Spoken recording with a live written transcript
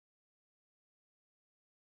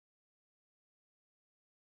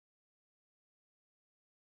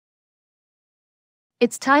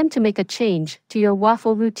It's time to make a change to your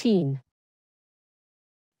waffle routine.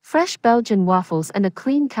 Fresh Belgian waffles and a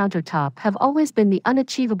clean countertop have always been the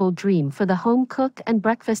unachievable dream for the home cook and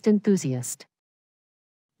breakfast enthusiast.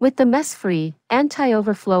 With the mess-free,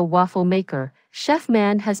 Anti-Overflow Waffle Maker,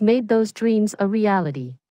 Chefman has made those dreams a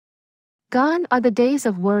reality. Gone are the days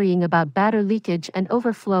of worrying about batter leakage and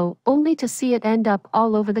overflow only to see it end up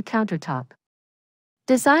all over the countertop.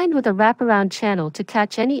 Designed with a wraparound channel to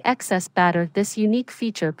catch any excess batter, this unique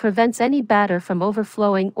feature prevents any batter from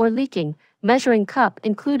overflowing or leaking, measuring cup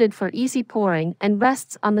included for easy pouring, and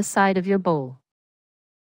rests on the side of your bowl.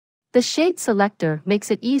 The shade selector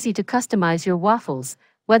makes it easy to customize your waffles,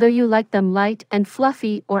 whether you like them light and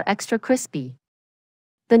fluffy or extra crispy.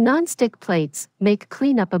 The non-stick plates make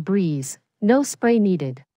cleanup a breeze, no spray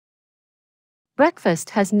needed. Breakfast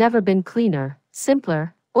has never been cleaner,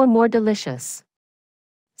 simpler, or more delicious.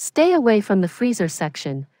 Stay away from the freezer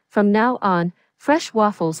section. From now on, fresh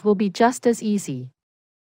waffles will be just as easy.